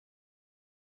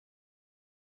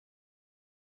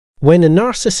When a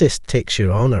narcissist takes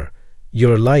your honor,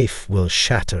 your life will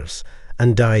shatters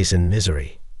and dies in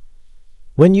misery.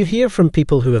 When you hear from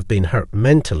people who have been hurt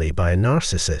mentally by a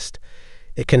narcissist,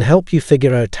 it can help you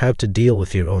figure out how to deal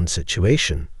with your own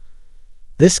situation.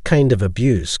 This kind of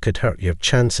abuse could hurt your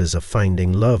chances of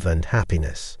finding love and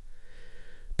happiness.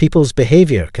 People's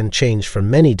behavior can change for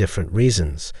many different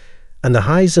reasons, and the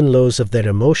highs and lows of their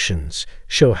emotions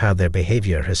show how their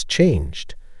behavior has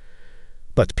changed.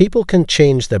 But people can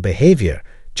change their behavior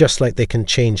just like they can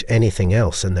change anything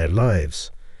else in their lives.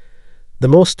 The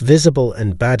most visible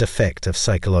and bad effect of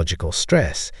psychological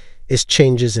stress is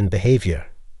changes in behavior.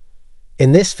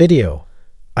 In this video,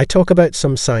 I talk about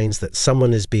some signs that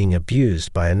someone is being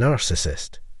abused by a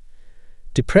narcissist.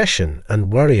 Depression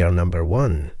and worry are number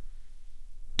one.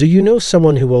 Do you know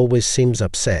someone who always seems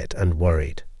upset and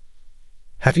worried?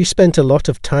 Have you spent a lot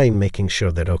of time making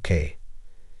sure they're okay?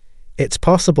 It's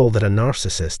possible that a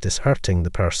narcissist is hurting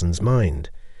the person's mind.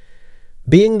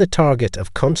 Being the target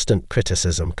of constant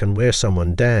criticism can wear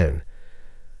someone down,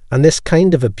 and this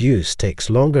kind of abuse takes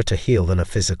longer to heal than a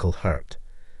physical hurt.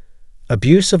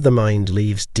 Abuse of the mind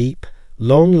leaves deep,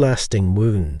 long-lasting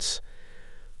wounds.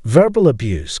 Verbal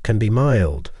abuse can be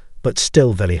mild, but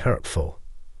still very hurtful.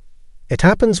 It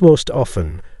happens most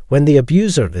often when the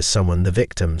abuser is someone the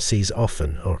victim sees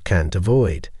often or can't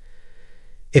avoid.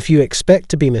 If you expect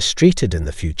to be mistreated in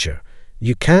the future,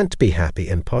 you can't be happy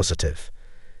and positive.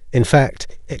 In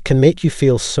fact, it can make you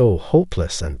feel so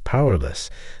hopeless and powerless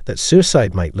that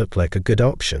suicide might look like a good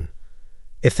option.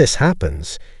 If this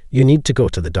happens, you need to go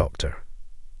to the doctor.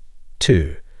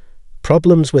 2.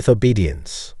 Problems with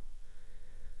obedience.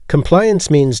 Compliance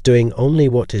means doing only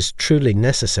what is truly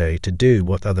necessary to do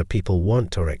what other people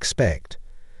want or expect.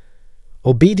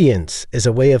 Obedience is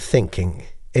a way of thinking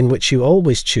in which you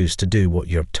always choose to do what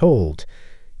you're told,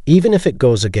 even if it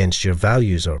goes against your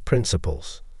values or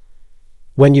principles.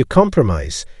 When you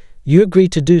compromise, you agree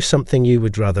to do something you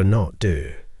would rather not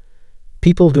do.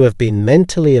 People who have been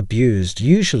mentally abused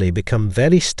usually become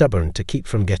very stubborn to keep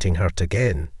from getting hurt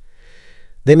again.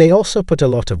 They may also put a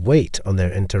lot of weight on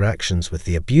their interactions with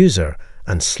the abuser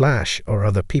and / or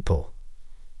other people.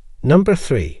 Number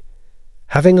 3.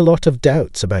 Having a lot of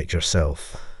doubts about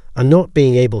yourself and not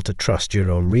being able to trust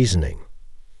your own reasoning.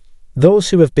 Those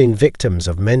who have been victims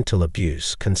of mental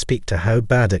abuse can speak to how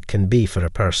bad it can be for a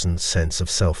person's sense of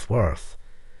self-worth.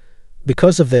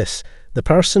 Because of this, the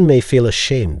person may feel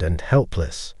ashamed and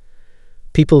helpless.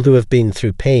 People who have been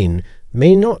through pain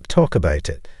may not talk about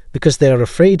it because they are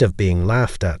afraid of being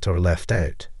laughed at or left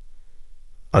out.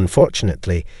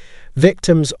 Unfortunately,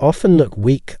 victims often look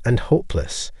weak and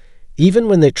hopeless, even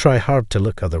when they try hard to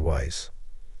look otherwise.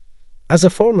 As a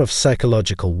form of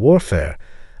psychological warfare,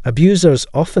 abusers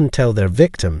often tell their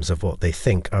victims of what they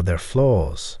think are their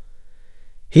flaws.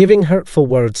 Hearing hurtful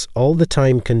words all the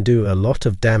time can do a lot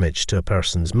of damage to a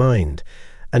person's mind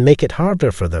and make it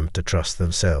harder for them to trust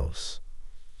themselves.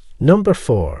 Number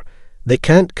 4. They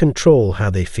can't control how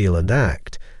they feel and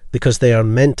act because they are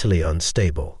mentally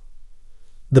unstable.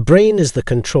 The brain is the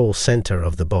control center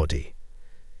of the body.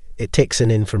 It takes in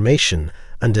information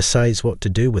and decides what to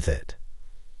do with it.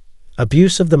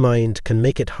 Abuse of the mind can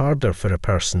make it harder for a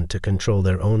person to control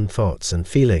their own thoughts and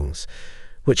feelings,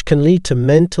 which can lead to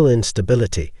mental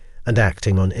instability and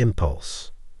acting on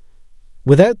impulse.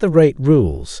 Without the right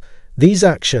rules, these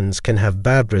actions can have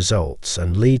bad results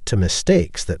and lead to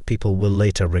mistakes that people will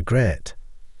later regret.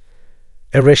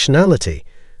 Irrationality,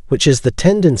 which is the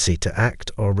tendency to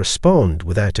act or respond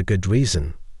without a good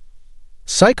reason.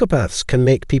 Psychopaths can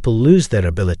make people lose their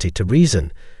ability to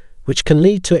reason, which can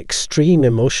lead to extreme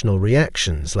emotional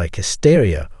reactions like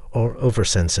hysteria or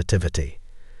oversensitivity.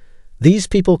 These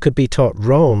people could be taught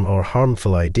wrong or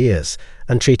harmful ideas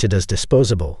and treated as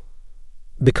disposable.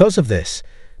 Because of this,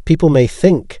 people may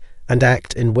think and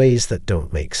act in ways that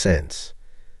don't make sense.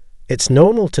 It's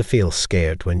normal to feel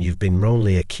scared when you've been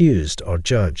wrongly accused or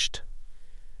judged.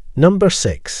 Number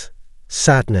 6.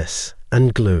 Sadness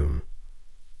and gloom.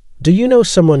 Do you know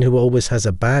someone who always has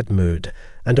a bad mood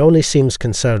and only seems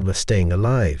concerned with staying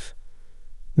alive?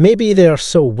 Maybe they are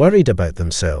so worried about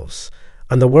themselves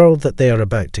and the world that they are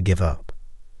about to give up.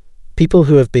 People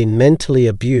who have been mentally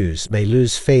abused may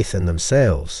lose faith in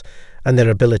themselves and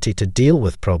their ability to deal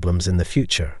with problems in the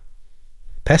future.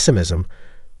 Pessimism,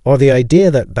 or the idea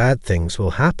that bad things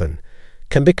will happen,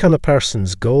 can become a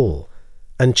person's goal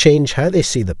and change how they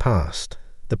see the past,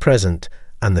 the present,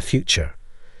 and the future.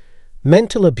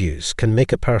 Mental abuse can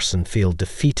make a person feel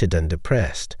defeated and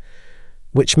depressed,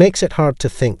 which makes it hard to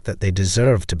think that they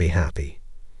deserve to be happy.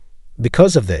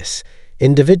 Because of this,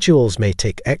 individuals may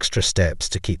take extra steps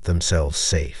to keep themselves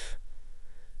safe.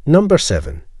 Number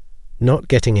 7. not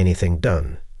getting anything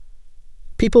done.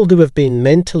 People who have been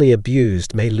mentally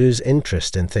abused may lose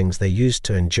interest in things they used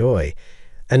to enjoy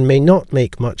and may not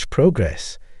make much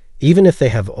progress, even if they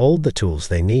have all the tools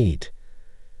they need.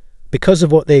 Because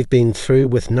of what they've been through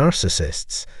with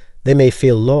narcissists, they may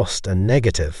feel lost and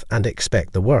negative and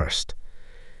expect the worst.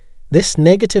 This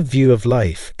negative view of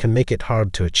life can make it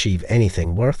hard to achieve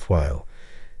anything worthwhile,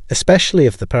 especially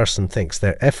if the person thinks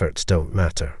their efforts don't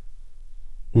matter.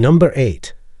 Number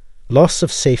 8. Loss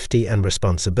of safety and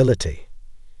responsibility.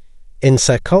 In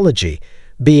psychology,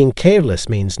 being careless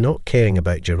means not caring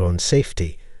about your own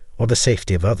safety or the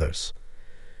safety of others.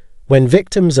 When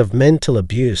victims of mental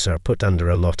abuse are put under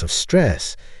a lot of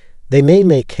stress, they may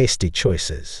make hasty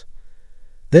choices.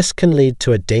 This can lead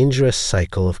to a dangerous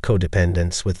cycle of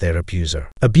codependence with their abuser.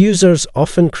 Abusers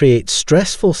often create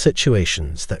stressful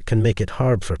situations that can make it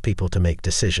hard for people to make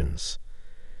decisions.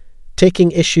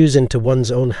 Taking issues into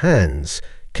one's own hands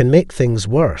can make things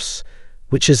worse,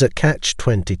 which is a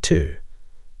catch-22.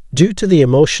 Due to the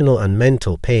emotional and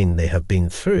mental pain they have been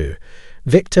through,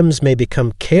 victims may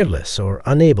become careless or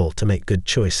unable to make good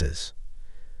choices.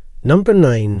 Number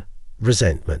 9.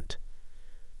 Resentment.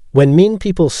 When mean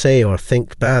people say or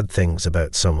think bad things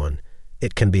about someone,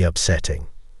 it can be upsetting.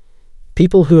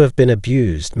 People who have been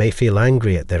abused may feel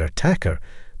angry at their attacker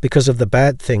because of the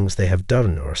bad things they have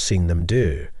done or seen them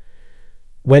do.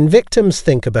 When victims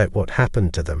think about what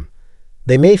happened to them,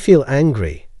 they may feel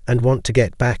angry and want to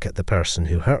get back at the person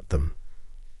who hurt them.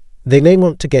 They may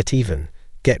want to get even,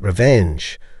 get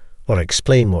revenge, or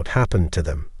explain what happened to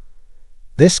them.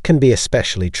 This can be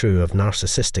especially true of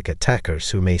narcissistic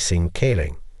attackers who may seem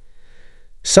caring.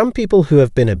 Some people who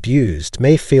have been abused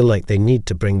may feel like they need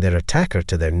to bring their attacker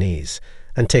to their knees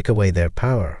and take away their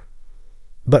power.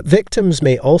 But victims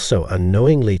may also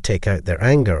unknowingly take out their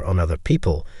anger on other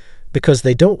people because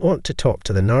they don't want to talk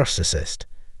to the narcissist,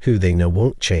 who they know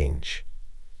won't change.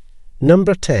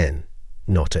 Number 10.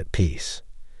 Not at peace.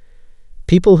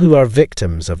 People who are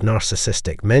victims of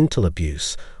narcissistic mental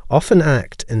abuse often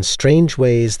act in strange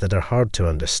ways that are hard to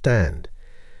understand.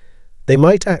 They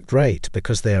might act right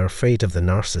because they are afraid of the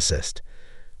narcissist,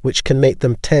 which can make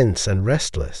them tense and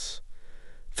restless.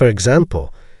 For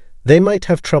example, they might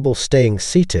have trouble staying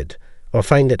seated or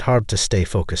find it hard to stay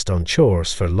focused on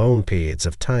chores for long periods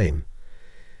of time.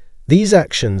 These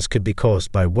actions could be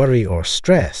caused by worry or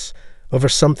stress over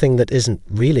something that isn't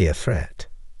really a threat.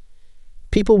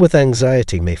 People with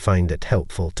anxiety may find it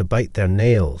helpful to bite their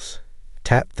nails,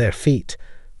 tap their feet,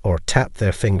 or tap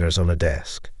their fingers on a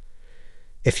desk.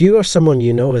 If you or someone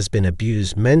you know has been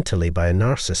abused mentally by a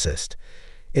narcissist,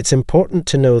 it's important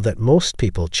to know that most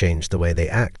people change the way they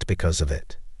act because of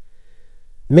it.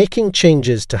 Making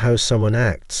changes to how someone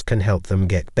acts can help them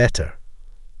get better.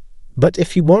 But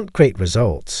if you want great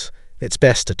results, it's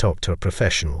best to talk to a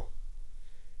professional.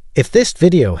 If this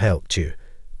video helped you,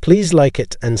 please like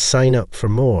it and sign up for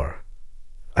more.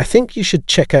 I think you should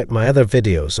check out my other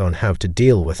videos on how to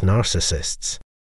deal with narcissists.